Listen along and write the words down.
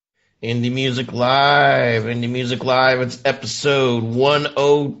Indie Music Live. Indie Music Live. It's episode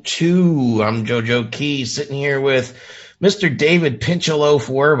 102. I'm JoJo Key, sitting here with Mr. David Pinchaloaf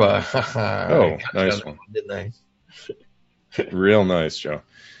Werba. Oh, nice one. Didn't I? Real nice, Joe.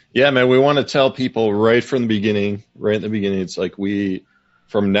 Yeah, man, we want to tell people right in the beginning, it's like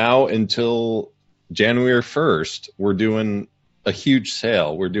from now until January 1st, we're doing a huge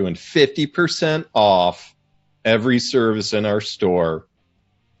sale. We're doing 50% off every service in our store.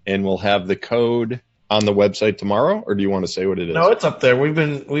 And we'll have the code on the website tomorrow, or do you want to say what it is? No, it's up there. We've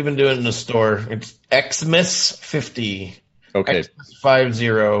been doing it in the store. It's Xmas50. Okay.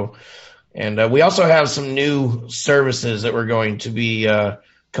 Xmas50. And we also have some new services that we're going to be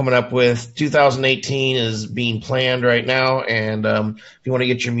coming up with. 2018 is being planned right now. And if you want to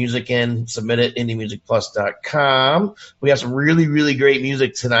get your music in, submit it, indiemusicplus.com. We have some really, really great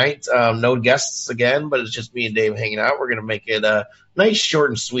music tonight. No guests again, but it's just me and Dave hanging out. We're going to make it nice, short,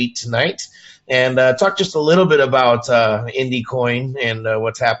 and sweet tonight. And talk just a little bit about Indie Coin and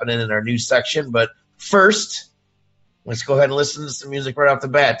what's happening in our news section. But first, let's go ahead and listen to some music right off the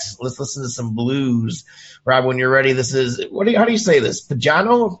bat. Let's listen to some blues. Rob, when you're ready, this is, how do you say this?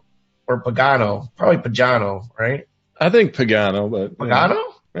 Pagano or Pagano? Probably Pagano, right? I think Pagano, but... Pagano?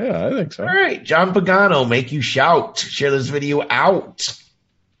 Yeah, I think so. All right, John Pagano, Make You Shout. Share this video out.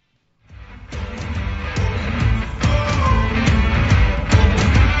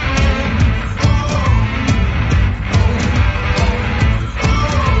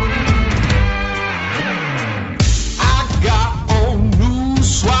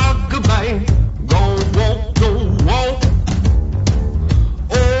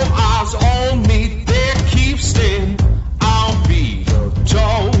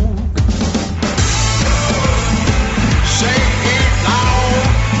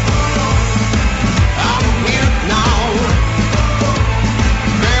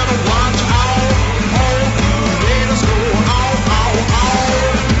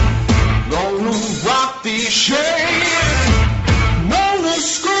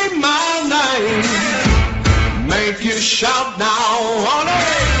 Shout now, honey,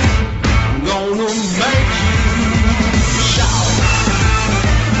 gonna make you shout,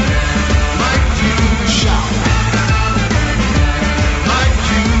 make you shout, make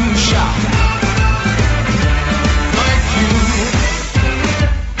you shout, make you.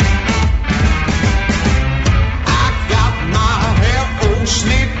 I got my hair all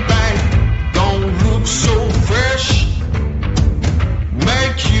slicked back, don't look so fresh,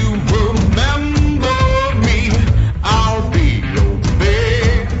 make you remember.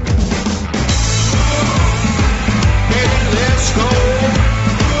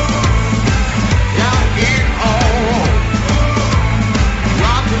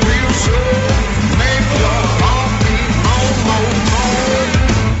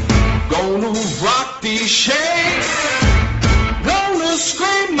 Shake, gonna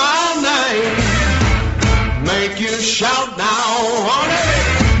scream my name, make you shout now,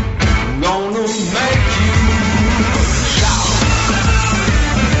 honey, gonna make you shout,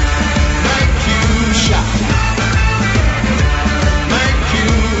 make you shout, make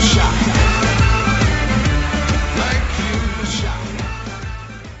you shout, make you shout.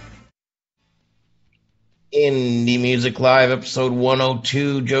 Indie Music Live, episode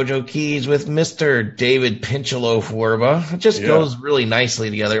 102, JoJo Keys with Mr. David Pinchaloaf Werba. It just goes really nicely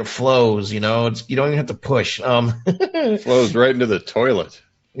together. It flows, you don't even have to push. Flows right into the toilet.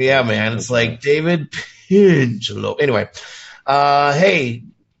 Yeah, man. It's like David Pinchaloaf. Anyway, hey,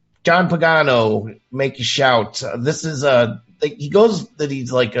 John Pagano, Make You Shout. This is he goes that he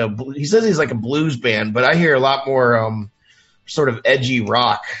says he's like a blues band, but I hear a lot more sort of edgy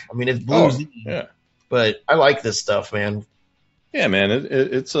rock. I mean, it's bluesy. Oh, yeah. But I like this stuff, man. Yeah, man,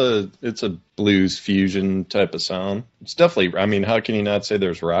 it's a blues fusion type of sound. It's definitely. I mean, how can you not say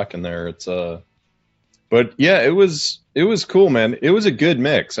there's rock in there? But yeah, it was cool, man. It was a good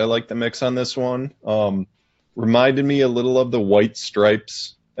mix. I like the mix on this one. Reminded me a little of the White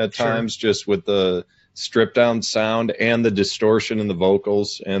Stripes at times, just with the stripped down sound and the distortion in the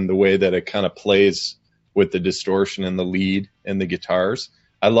vocals and the way that it kind of plays with the distortion in the lead and the guitars.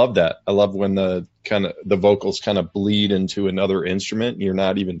 I love that. I love when the vocals kind of bleed into another instrument and you're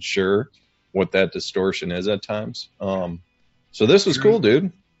not even sure what that distortion is at times. So this was cool,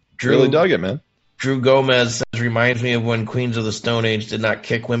 dude. Really dug it, man. Drew Gomez says, reminds me of when Queens of the Stone Age did not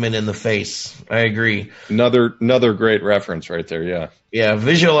kick women in the face. I agree. Another great reference right there, yeah. Yeah,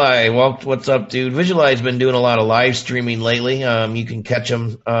 Visualize. Well, what's up, dude? Visualize's been doing a lot of live streaming lately. You can catch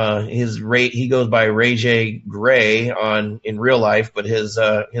him. He goes by Ray J Gray in real life, but his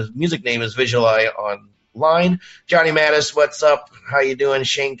music name is Visualize on line. Johnny Mattis, what's up? How you doing?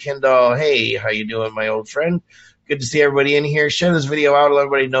 Shane Kendall, hey, how you doing, my old friend? Good to see everybody in here. Share this video out. Let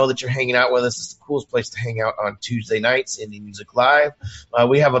everybody know that you're hanging out with us. It's the coolest place to hang out on Tuesday nights, Indie Music Live.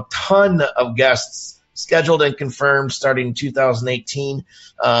 We have a ton of guests scheduled and confirmed starting in 2018.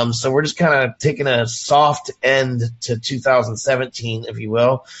 So we're just kind of taking a soft end to 2017, if you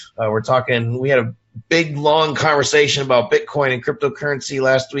will. We had a big, long conversation about Bitcoin and cryptocurrency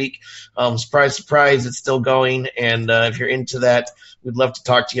last week. Surprise, surprise, it's still going. And if you're into that, we'd love to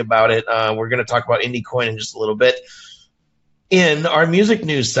talk to you about it. We're going to talk about IndieCoin in just a little bit in our music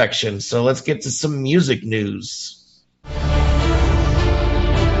news section. So let's get to some music news.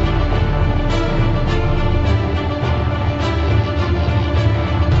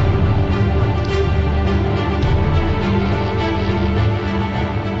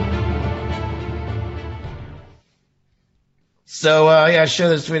 So, share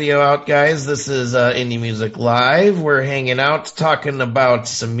this video out, guys. This is Indie Music Live. We're hanging out, talking about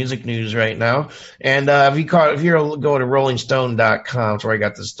some music news right now. And if you go to rollingstone.com, that's where I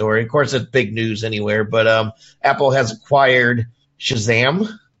got the story. Of course, it's big news anywhere, but Apple has acquired Shazam.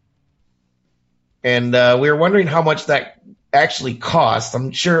 And we were wondering how much that actually cost. I'm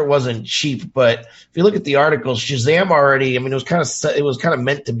sure it wasn't cheap, but if you look at the article, Shazam already, it was kind of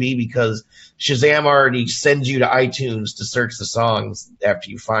meant to be because Shazam already sends you to iTunes to search the songs after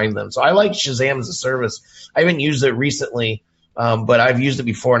you find them. So I like Shazam as a service. I haven't used it recently, but I've used it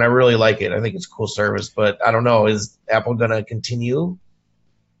before and I really like it. I think it's a cool service, but I don't know. Is Apple going to continue?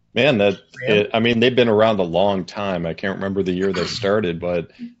 Man, they've been around a long time. I can't remember the year they started,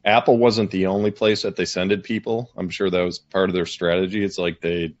 but Apple wasn't the only place that they sended people. I'm sure that was part of their strategy. It's like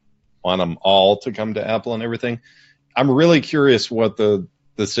they want them all to come to Apple and everything. I'm really curious what the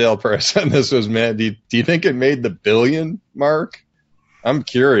sale price on this was, man. Do you think it made the billion mark? I'm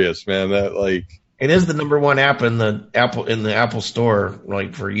curious, man. It is the number one app in the Apple Store,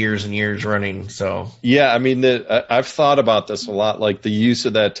 like for years and years running. So yeah, I've thought about this a lot, like the use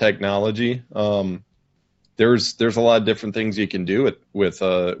of that technology. There's a lot of different things you can do with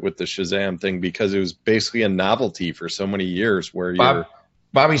the Shazam thing because it was basically a novelty for so many years.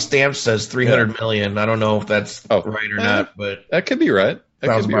 Bobby Stamps says 300 million. I don't know if that's right or not, but that could be right.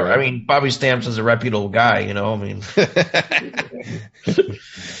 Right. Bobby Stamps is a reputable guy,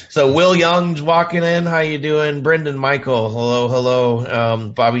 So Will Young's walking in. How you doing? Brendan Michael. Hello.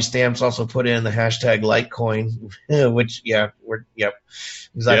 Bobby Stamps also put in the hashtag Litecoin, which, exactly.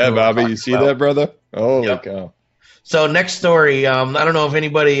 Yeah, Bobby, you see that, brother? Oh, yep. Cow. So next story. I don't know if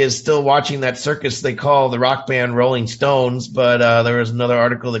anybody is still watching that circus they call the rock band Rolling Stones, but there was another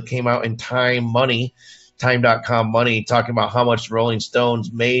article that came out in Time.com Money, talking about how much Rolling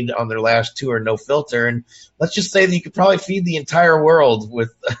Stones made on their last tour, No Filter, and let's just say that you could probably feed the entire world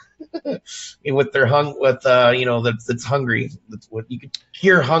with that's hungry. You could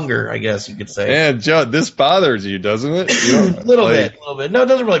cure hunger, I guess you could say. Man, Joe, this bothers you, doesn't it? A little bit. No, it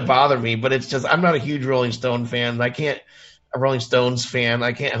doesn't really bother me, but it's just I'm not a huge Rolling Stone fan. I can't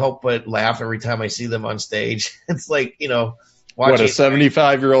help but laugh every time I see them on stage. It's like what a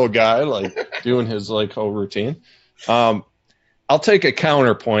 75-year-old guy like doing his whole routine. I'll take a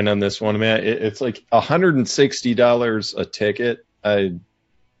counterpoint on this one, man. It's like $160 a ticket. I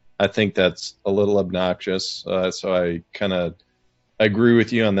think that's a little obnoxious. So I kind of agree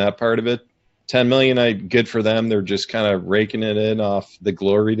with you on that part of it. 10 million, good for them. They're just kind of raking it in off the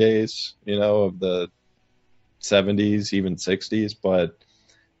glory days, of the 70s, even 60s. But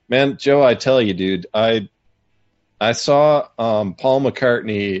man, Joe, I tell you, dude, I saw Paul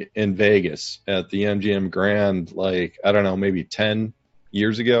McCartney in Vegas at the MGM Grand, I don't know, maybe 10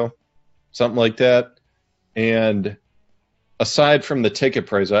 years ago, something like that. And aside from the ticket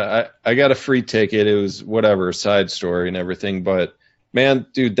price, I got a free ticket. It was a side story and everything. But, man,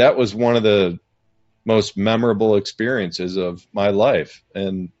 dude, that was one of the most memorable experiences of my life.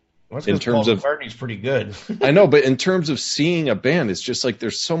 And in terms of McCartney's pretty good. I know, but in terms of seeing a band, it's just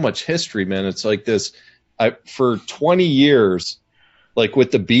there's so much history, man. It's like this. For 20 years,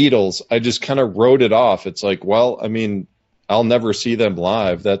 with the Beatles, I just kind of wrote it off. It's I'll never see them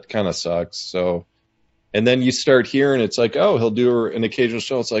live. That kind of sucks. So, and then you start hearing it's he'll do an occasional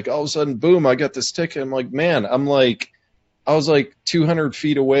show. It's all of a sudden, boom, I got this ticket. I'm like, man, I was 200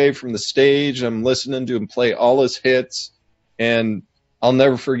 feet away from the stage. I'm listening to him play all his hits, and I'll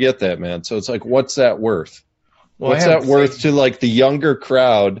never forget that, man. So it's what's that worth? What's that worth to the younger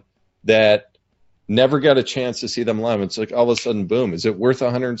crowd that never got a chance to see them live? It's all of a sudden, boom. Is it worth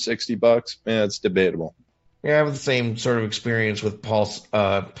 $160? Man, it's debatable. Yeah, I have the same sort of experience with Paul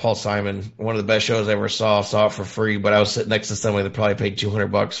Simon. One of the best shows I ever saw it for free, but I was sitting next to somebody that probably paid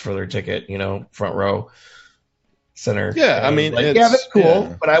 $200 for their ticket, front row center. Yeah, And I was mean, like, it's, yeah, that's cool,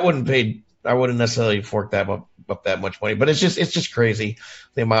 yeah. but I wouldn't necessarily fork up that much money. But it's just crazy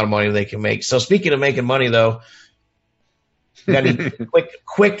the amount of money they can make. So speaking of making money, though, you got any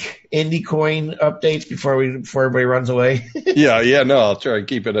quick indie coin updates before everybody runs away? Yeah, no, I'll try and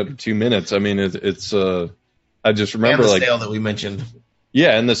keep it under 2 minutes. I mean, it's I just remember and the like sale that we mentioned.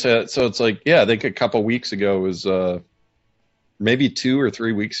 yeah, and so it's like I think a couple weeks ago was maybe 2 or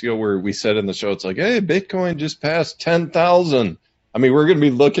 3 weeks ago where we said in the show it's like, hey, Bitcoin just passed 10,000. I mean, we're going to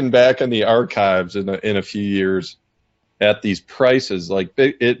be looking back in the archives in a few years at these prices. Like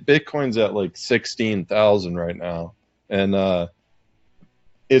Bitcoin's at like 16,000 right now, and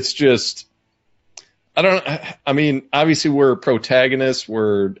it's just. I mean, obviously we're protagonists,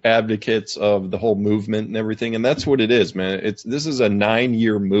 we're advocates of the whole movement and everything, and that's what it is, man. This is a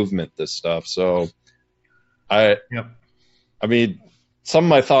 9-year movement, this stuff. So I mean, some of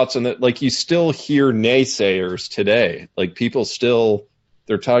my thoughts on it, like you still hear naysayers today. Like people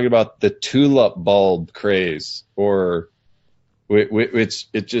they're talking about the tulip bulb craze, or it's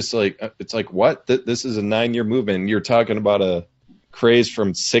just like, it's like, what? This is a 9-year movement. And you're talking about a craze from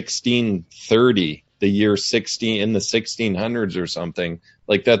 1630. The year 16 in the 1600s or something.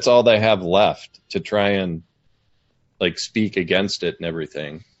 Like that's all they have left to try and like speak against it and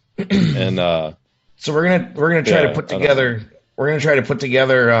everything. And so we're gonna try to put together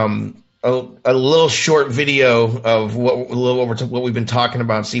a little short video of what we've been talking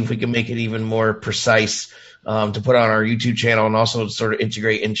about, see if we can make it even more precise, to put on our YouTube channel and also sort of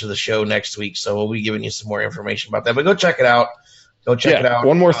integrate into the show next week. So we'll be giving you some more information about that. But go check it out. Go check it out.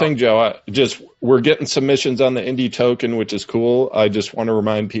 One more thing, Joe. We're getting submissions on the Indie Token, which is cool. I just want to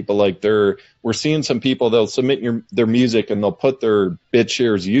remind people, like we're seeing some people, they'll submit their music and they'll put their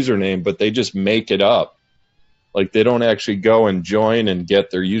BitShares username, but they just make it up. Like they don't actually go and join and get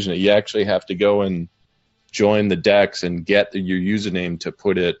their username. You actually have to go and join the DEX and get your username to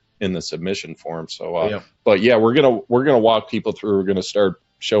put it in the submission form. So, but yeah, we're gonna walk people through. We're gonna start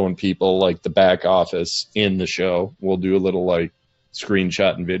showing people like the back office in the show. We'll do a little like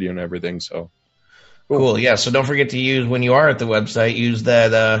screenshot and video and everything. So cool. Yeah. So don't forget to use, when you are at the website, use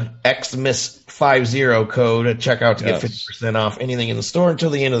that XMIS50 code at checkout to get 50% off anything in the store until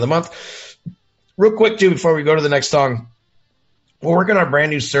the end of the month. Real quick too, before we go to the next song, we're working on a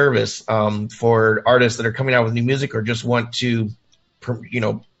brand new service for artists that are coming out with new music or just want to,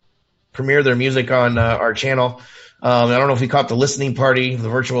 premiere their music on our channel. I don't know if you caught the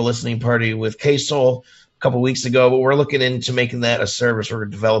virtual listening party with K-Soul couple weeks ago, but we're looking into making that a service. We're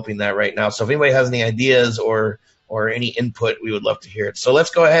developing that right now. So if anybody has any ideas or any input, we would love to hear it. So let's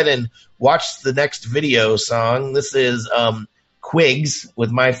go ahead and watch the next video song. This is Quigs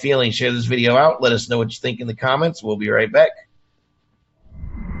with My Feelings. Share this video out. Let us know what you think in the comments. We'll be right back.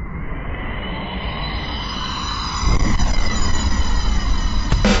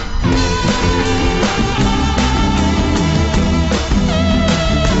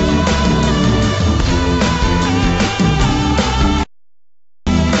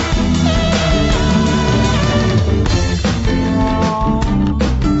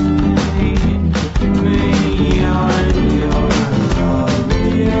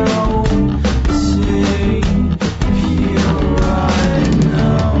 Say, feel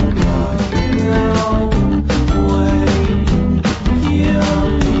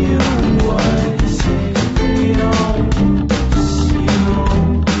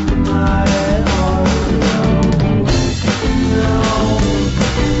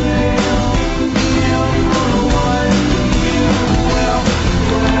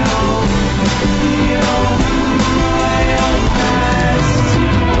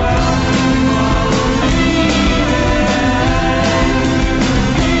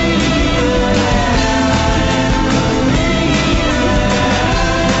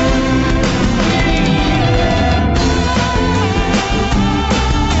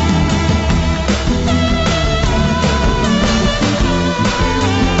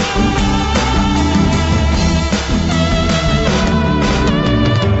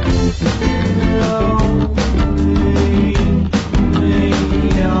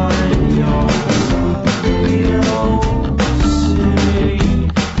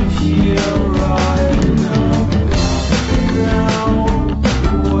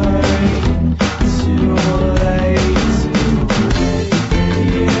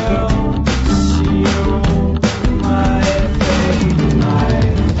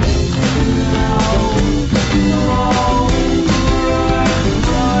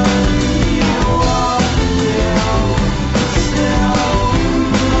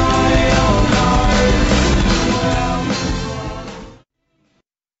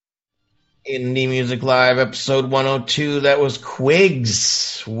Indie Music Live, episode 102. That was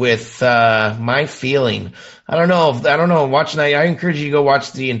Quigs with My Feeling. I don't know. Watching that, I encourage you to go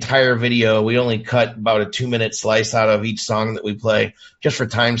watch the entire video. We only cut about a 2-minute slice out of each song that we play, just for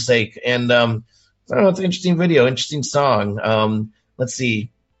time's sake. And I don't know, it's an interesting video, interesting song. Let's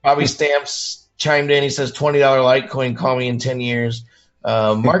see. Bobby Stamps chimed in. He says $20 Litecoin. Call me in 10 years.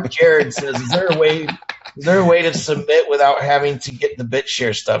 Mark Jared says, Is there a way to submit without having to get the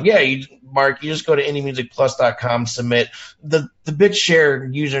BitShare stuff? Yeah, Mark, you just go to indiemusicplus.com, submit. The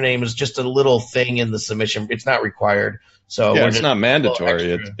BitShare username is just a little thing in the submission. It's not required. So yeah, it's not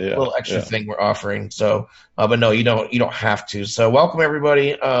mandatory. A little extra thing we're offering. So, but no, you don't have to. So welcome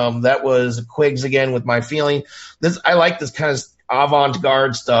everybody. That was Quigs again with My Feeling. I like this kind of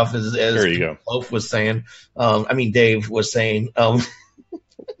avant-garde stuff, as there you go. Loaf was saying. Dave was saying.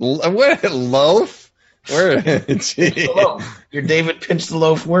 What, Loaf? Where? Your David Pinch the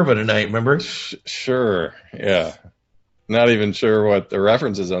Loaf Werba tonight, remember? Sure, yeah. Not even sure what the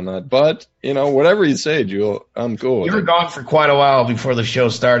reference is on that, but whatever you say, Jewel, I'm cool. You were gone for quite a while before the show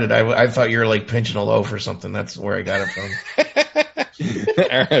started. I thought you were like pinching a loaf or something. That's where I got it from.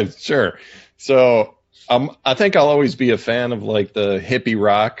 All right, sure. So I think I'll always be a fan of like the hippie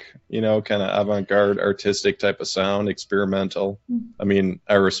rock, kind of avant-garde, artistic type of sound, experimental. I mean,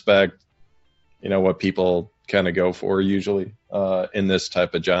 I respect, what people kind of go for usually in this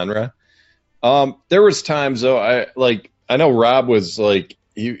type of genre. There was times though, I know Rob was like,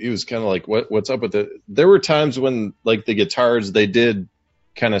 he was kind of like, what's up with it? There were times when like the guitars, they did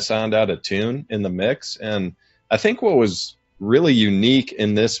kind of sound out of tune in the mix. And I think what was really unique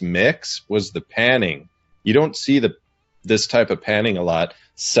in this mix was the panning. You don't see this type of panning a lot.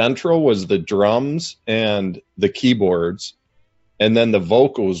 Central was the drums and the keyboards, and then the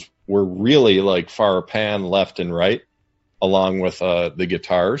vocals were really like far pan left and right, along with the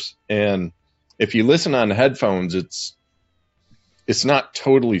guitars. And if you listen on headphones, it's not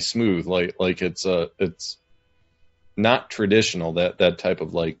totally smooth. Like it's not traditional, that type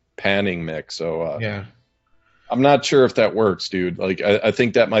of like panning mix. So yeah. I'm not sure if that works, dude. Like, I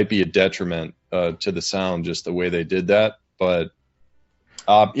think that might be a detriment to the sound, just the way they did that. But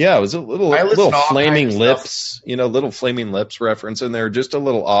it was a little Flaming Lips, little Flaming Lips reference in there, just a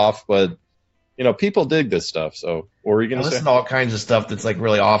little off. But people dig this stuff. So, what were you going to say? Listen to all kinds of stuff that's like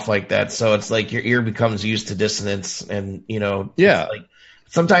really off like that. So it's like your ear becomes used to dissonance, and yeah. Like,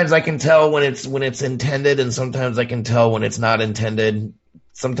 sometimes I can tell when it's intended, and sometimes I can tell when it's not intended.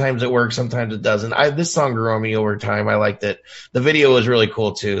 Sometimes it works, sometimes it doesn't. This song grew on me over time. I liked it. The video was really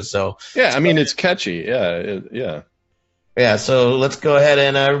cool too. So yeah, I mean, it's catchy. Yeah. Yeah, so let's go ahead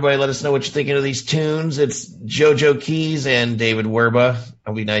and everybody let us know what you're thinking of these tunes. It's JoJo Keys and David Werba.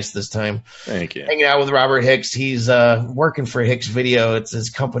 I'll be nice this time. Thank you. Hanging out with Robert Hicks. He's working for Hicks Video. It's his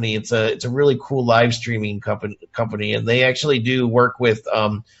company. It's a really cool live streaming company, and they actually do work with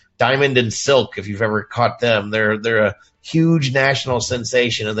Diamond and Silk. If you've ever caught them, they're a huge national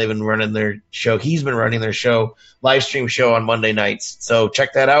sensation, and they've been running their show. He's been running their show, live stream show on Monday nights. So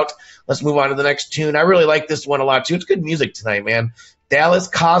check that out. Let's move on to the next tune. I really like this one a lot too. It's good music tonight, man. Dallas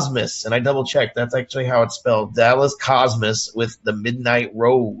Cosmos, and I double checked. That's actually how it's spelled. Dallas Cosmos with The Midnight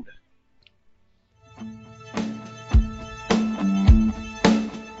Road.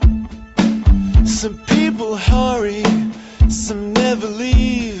 Some people hurry, some never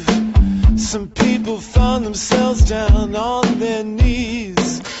leave. Some people find themselves down on their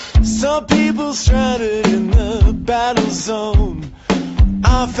knees. Some people stranded in the battle zone.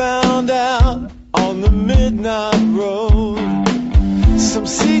 I found out on the midnight road. Some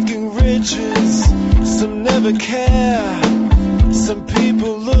seeking riches, some never care. Some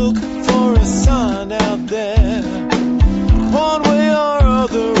people look for a sign out there. One way or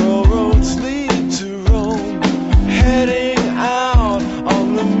other, all roads lead to Rome. Heading out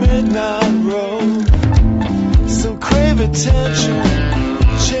on the midnight road. Some crave attention,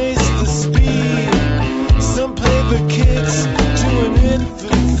 chase the speed. Some play for kicks, doing it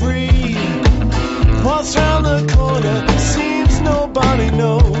for free. What's round the corner seems nobody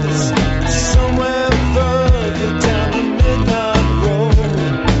knows. Somewhere further down the midnight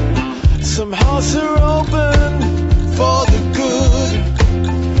road. Some hearts are open for the good.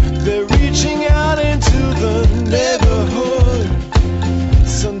 They're reaching out into the neighborhood.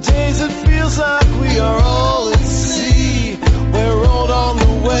 Some days it feels like we are all at sea. We're rolled on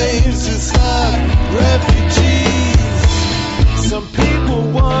the waves just like refugees. Some people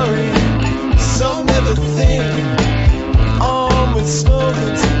worry, some never think. Armed with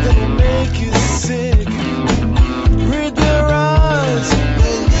slogans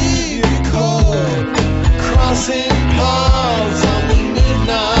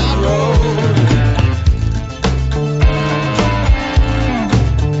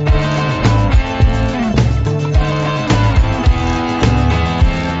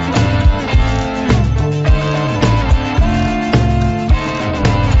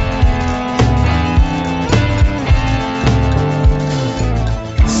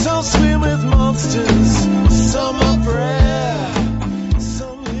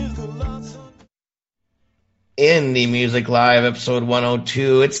Indie Music Live, episode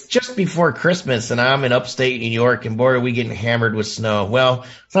 102. It's just before Christmas, and I'm in upstate New York, and boy, are we getting hammered with snow. Well,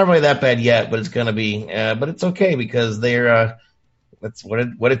 it's not really that bad yet, but it's going to be. But it's okay because that's what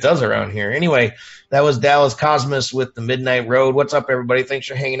it does around here. Anyway, that was Dallas Cosmos with The Midnight Road. What's up, everybody? Thanks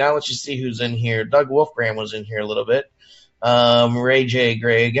for hanging out. Let's just see who's in here. Doug Wolfgram was in here a little bit. Ray J.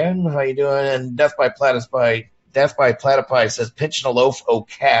 Gray again. How you doing? And Death by Platypi says, pinching a loaf, oh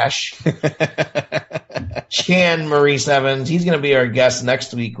cash. Chan Maurice Evans, he's going to be our guest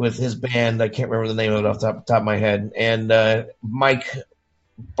next week with his band. I can't remember the name of it off the top of my head. And Mike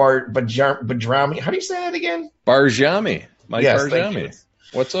Badrami. How do you say that again? Barjami. Mike yes, Barjami.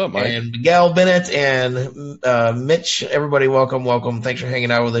 What's up, Mike? And Miguel Bennett and Mitch. Everybody, welcome. Thanks for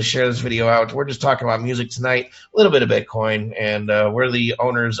hanging out with us. Share this video out. We're just talking about music tonight, a little bit of Bitcoin, and we're the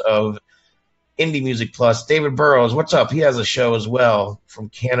owners of Indie Music Plus. David Burrows, what's up? He has a show as well from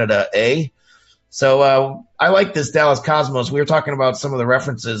Canada, eh? So I like this Dallas Cosmos. We were talking about some of the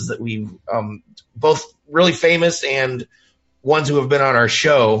references that we've both really famous and ones who have been on our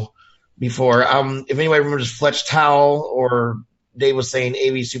show before. If anybody remembers Fletch Towel, or Dave was saying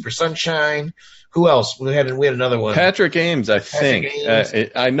AV Super Sunshine. Who else? We had another one. Patrick Ames, I think.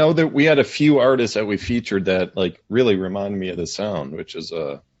 I know that we had a few artists that we featured that like really remind me of the sound, which is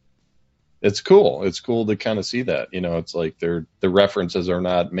it's cool. It's cool to kind of see that. You know, it's like the references are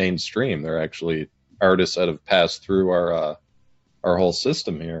not mainstream. They're actually artists that have passed through our whole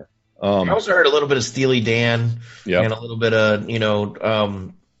system here. I also heard a little bit of Steely Dan and a little bit of,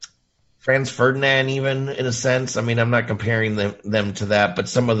 Franz Ferdinand, even in a sense. I mean, I'm not comparing them to that, but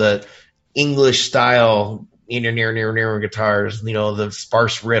some of the English style near guitars, the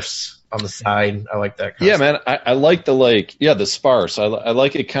sparse riffs on the side. I like that. Yeah, man. I like the sparse. I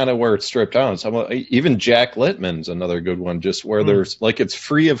like it kind of where it's stripped down. So even Jack Littman's another good one, just where there's like it's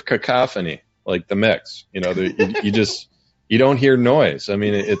free of cacophony, like the mix. You don't hear noise. I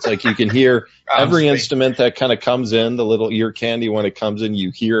mean, it's like you can hear every instrument that kind of comes in, the little ear candy when it comes in,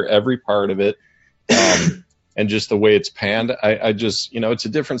 you hear every part of it. And just the way it's panned, I just, it's a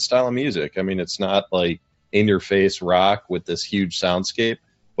different style of music. I mean, it's not like in your face rock with this huge soundscape,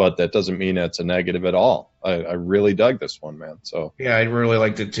 but that doesn't mean it's a negative at all. I really dug this one, man. So yeah, I really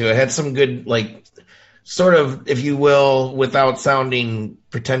liked it too. It had some good, like, sort of, if you will, without sounding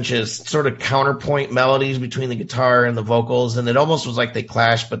pretentious, sort of counterpoint melodies between the guitar and the vocals, and it almost was like they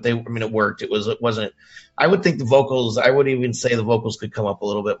clashed, but it worked. It wasn't. I would think I would even say the vocals could come up a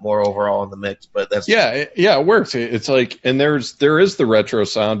little bit more overall in the mix, but that's it works. It's like, and there is the retro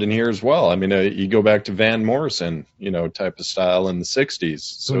sound in here as well. I mean, you go back to Van Morrison, type of style in the '60s.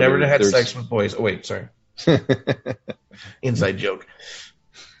 So never had sex with boys. Oh wait, sorry. Inside joke.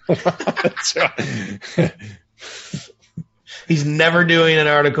 He's never doing an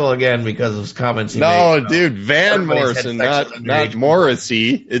article again because of comments he made. Dude, Van Morrison, not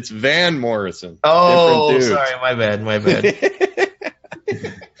Morrissey. It's Van Morrison. Oh, sorry, my bad.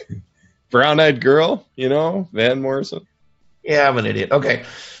 Brown-eyed girl, Van Morrison. Yeah, I'm an idiot. Okay.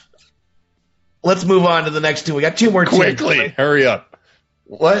 Let's move on to the next two. We got two more quickly. Right? Hurry up.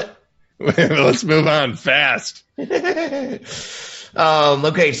 What? Let's move on fast.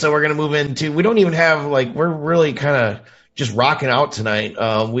 Okay, so we're going to move into, we don't even have, we're really kind of just rocking out tonight.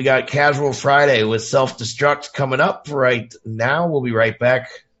 We got Casual Friday with Self-Destruct coming up right now. We'll be right back.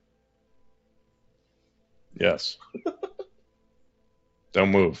 Yes.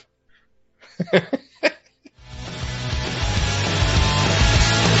 Don't move. When the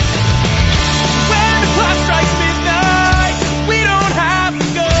clock strikes midnight, we don't have to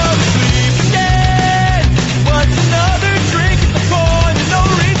go to sleep again. What's another drink in the corner, no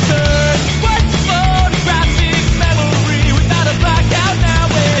return? What's a photographic memory without a blackout now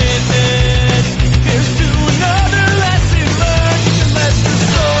and then? Here's to another lesson learned, unless the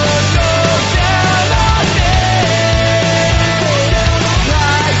sun goes down on me.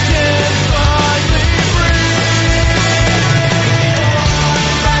 I can finally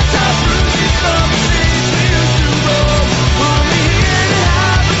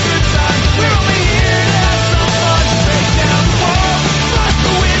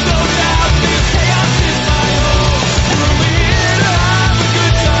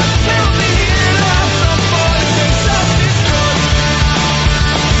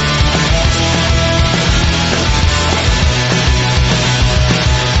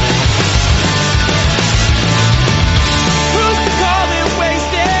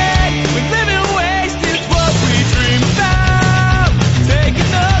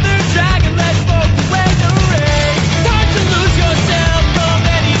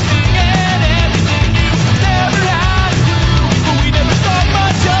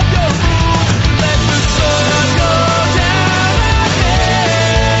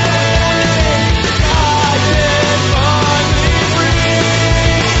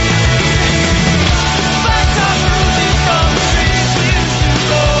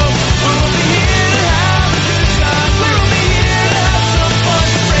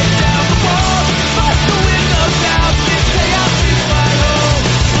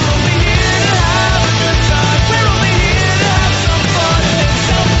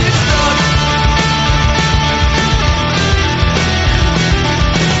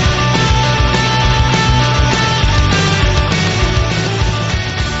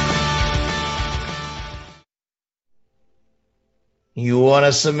You want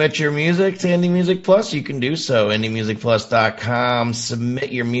to submit your music to Indie Music Plus? You can do so. IndieMusicPlus.com.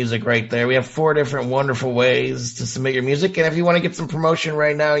 Submit your music right there. We have 4 different wonderful ways to submit your music. And if you want to get some promotion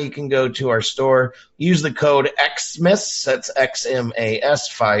right now, you can go to our store. Use the code XMAS. That's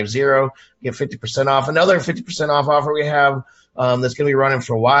XMAS50. Get 50% off. Another 50% off offer we have that's going to be running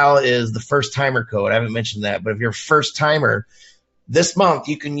for a while is the first timer code. I haven't mentioned that, but if you're a first timer, this month,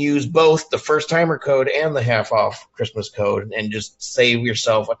 you can use both the first timer code and the half off Christmas code and just save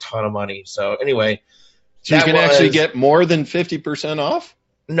yourself a ton of money. So anyway, so you can actually get more than 50% off?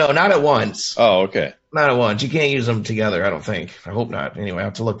 No, not at once. Oh, okay. Not at once. You can't use them together, I don't think. I hope not. Anyway, I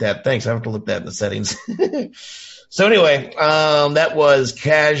have to look that. Thanks. I have to look that in the settings. So anyway, that was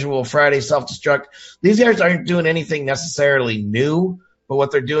Casual Friday Self-Destruct. These guys aren't doing anything necessarily new, but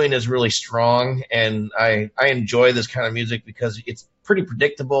what they're doing is really strong, and I enjoy this kind of music because it's pretty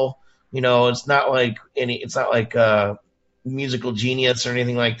predictable. You know, it's not like Musical Genius or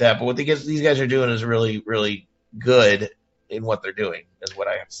anything like that. But what these guys are doing is really, really good in what they're doing, is what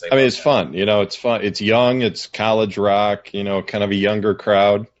I have to say. I mean, it's fun. You know, it's fun. It's young. It's college rock. You know, kind of a younger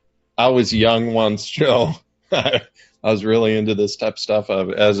crowd. I was young once, Joe. I was really into this type of stuff.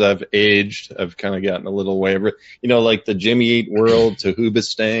 As I've aged, I've kind of gotten a little waver. You know, like the Jimmy Eat World to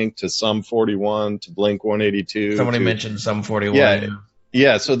Hoobastank to Sum 41 to Blink 182. Somebody mentioned Sum 41.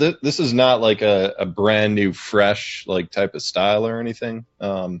 Yeah. So this is not like a brand new, fresh like type of style or anything.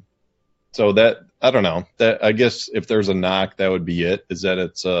 So that I don't know. That I guess if there's a knock, that would be it. Is that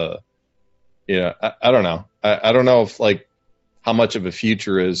it's I don't know. I don't know if like how much of a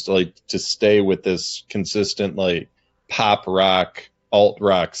future is to stay with this consistent like pop rock, alt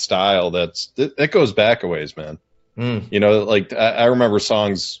rock style that goes back a ways, man. You know, like I remember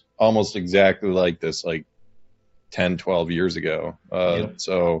songs almost exactly like this like 10, 12 years ago.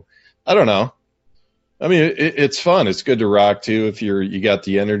 So I don't know. I mean, it's fun. It's good to rock too if you got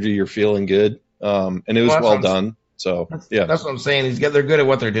the energy, you're feeling good. And it was well done. So yeah, that's what I'm saying. They're good at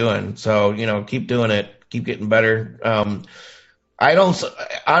what they're doing. So, you know, keep doing it, keep getting better.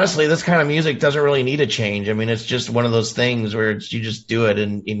 Honestly, this kind of music doesn't really need a change. I mean, it's just one of those things where you just do it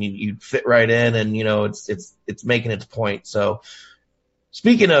and you fit right in, and you know, it's making its point. So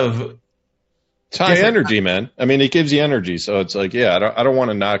speaking of, it's high energy, man. I mean, it gives you energy. So it's like, yeah, I don't want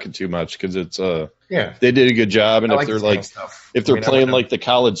to knock it too much because it's they did a good job. And if they're playing like the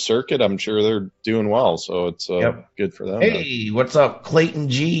college circuit, I'm sure they're doing well. So it's good for them. Hey, what's up? Clayton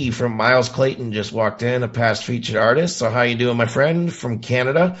G from Miles Clayton just walked in, a past featured artist. So how you doing, my friend, from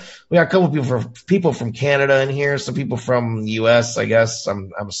Canada? We got a couple people from Canada in here. Some people from the U.S., I guess.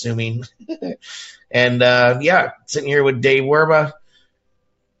 I'm assuming. And sitting here with Dave Werba.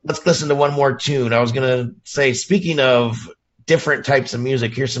 Let's listen to one more tune. I was going to say, speaking of different types of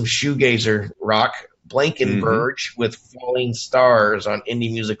music, here's some shoegazer rock. Blankenberg with Falling Stars on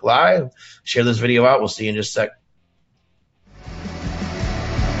Indie Music Live. Share this video out. We'll see you in just a sec.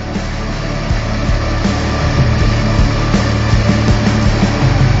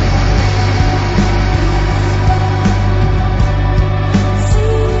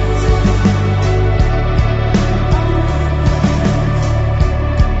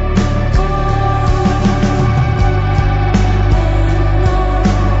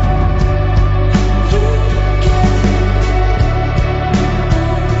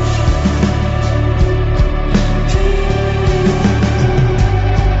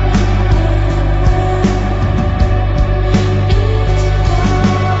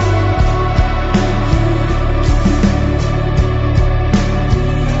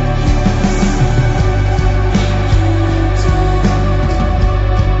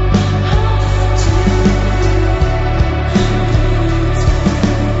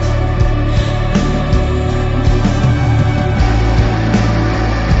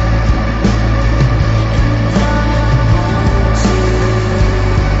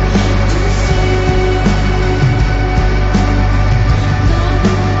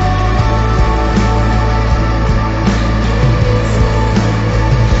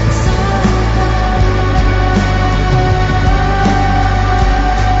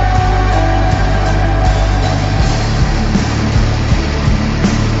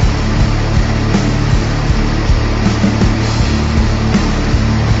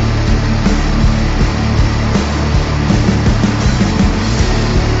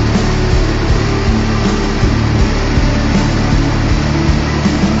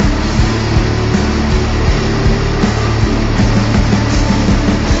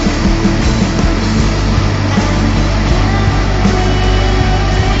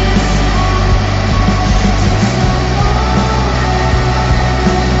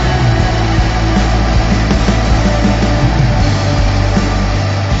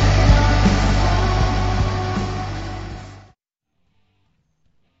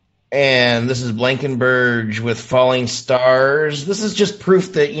 and this is Blankenberg with Falling Stars. This is just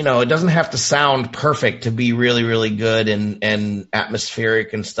proof that, you know, it doesn't have to sound perfect to be really, really good and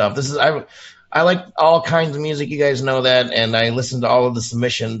atmospheric and stuff. I like all kinds of music, you guys know that, and I listen to all of the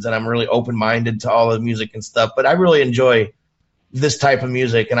submissions, and I'm really open-minded to all of the music and stuff, but I really enjoy this type of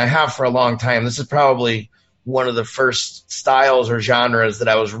music, and I have for a long time. This is probably one of the first styles or genres that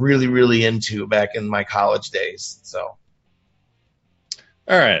I was really, really into back in my college days. So,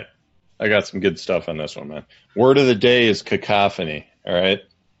 all right, I got some good stuff on this one, man. Word of the day is cacophony. All right,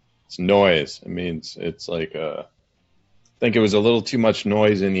 it's noise. It means it's like I think it was a little too much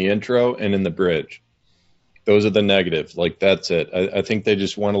noise in the intro and in the bridge. Those are the negatives. Like, that's it. I think they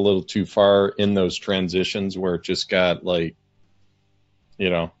just went a little too far in those transitions where it just got like, you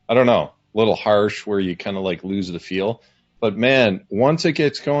know, I don't know, a little harsh where you kind of like lose the feel. But man, once it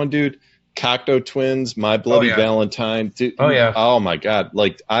gets going, dude, Cocteau Twins, My Bloody Valentine. Dude, oh my God.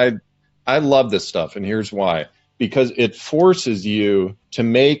 Like, I love this stuff. And here's why. Because it forces you to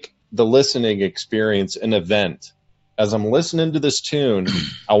make the listening experience an event. As I'm listening to this tune,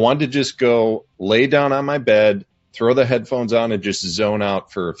 I want to just go lay down on my bed, throw the headphones on, and just zone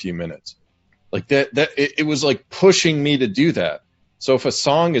out for a few minutes. Like that it was like pushing me to do that. So if a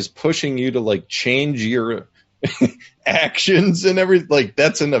song is pushing you to like change your actions and everything, like,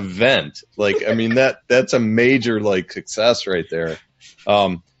 that's an event. Like, I mean, that's a major like success right there.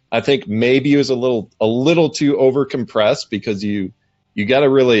 I think maybe it was a little too over compressed because you got to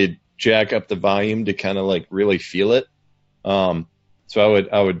really jack up the volume to kind of like really feel it. So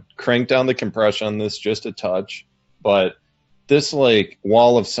I would crank down the compression on this just a touch, but this like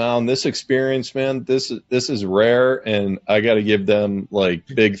wall of sound, this experience, man, this is rare, and I got to give them like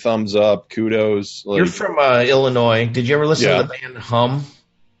big thumbs up, kudos. Like, you're from Illinois. Did you ever listen to the band Hum?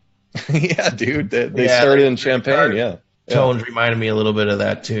 Yeah, dude, they started in Champaign. Yeah. Tones reminded me a little bit of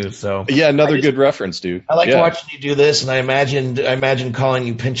that too. So yeah, another good reference, dude. I like watching you do this, and I imagine calling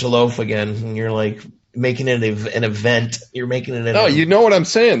you Pinch a Loaf again, and you're like making it an event. You're making it an event. You know what I'm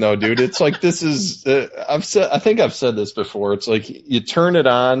saying though, dude. It's like, this is I think I've said this before. It's like you turn it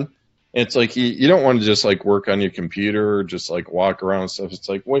on. It's like you don't want to just like work on your computer or just like walk around and stuff. It's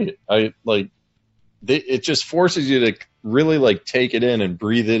like, wait, it just forces you to really like take it in and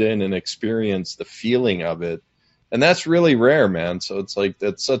breathe it in and experience the feeling of it. And that's really rare, man. So it's like,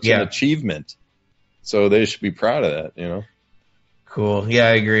 that's such an achievement. So they should be proud of that, you know? Cool. Yeah,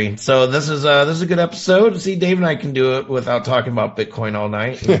 I agree. So this is a good episode. See, Dave and I can do it without talking about Bitcoin all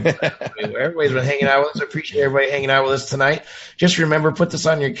night. Everybody's been hanging out with us. I appreciate everybody hanging out with us tonight. Just remember, put this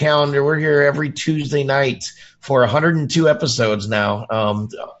on your calendar. We're here every Tuesday night for 102 episodes now on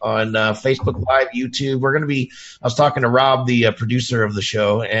Facebook Live, YouTube. I was talking to Rob, the producer of the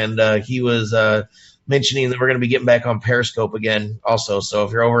show, and he was mentioning that we're going to be getting back on Periscope again also. So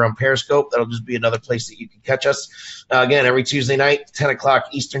if you're over on Periscope, that'll just be another place that you can catch us. Again, every Tuesday night, 10 o'clock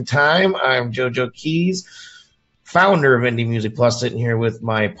Eastern Time. I'm JoJo Keys, founder of Indie Music Plus, sitting here with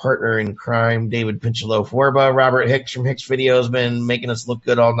my partner in crime, David Pinchaloaf Warba. Robert Hicks from Hicks Video has been making us look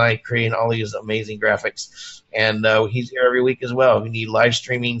good all night, creating all these amazing graphics. And he's here every week as well. If you need live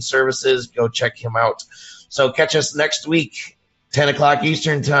streaming services, go check him out. So catch us next week, 10 o'clock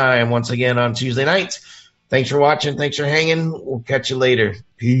Eastern Time, once again on Tuesday night. Thanks for watching. Thanks for hanging. We'll catch you later.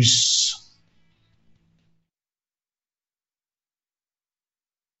 Peace.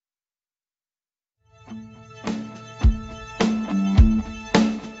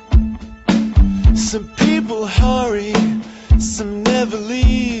 Some people hurry, some never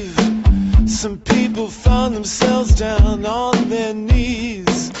leave. Some people find themselves down on their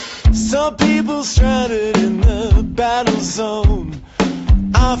knees. Some people stranded in the battle zone.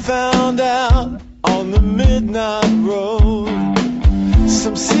 I found out on the midnight road.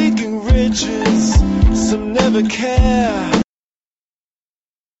 Some seeking riches, some never care.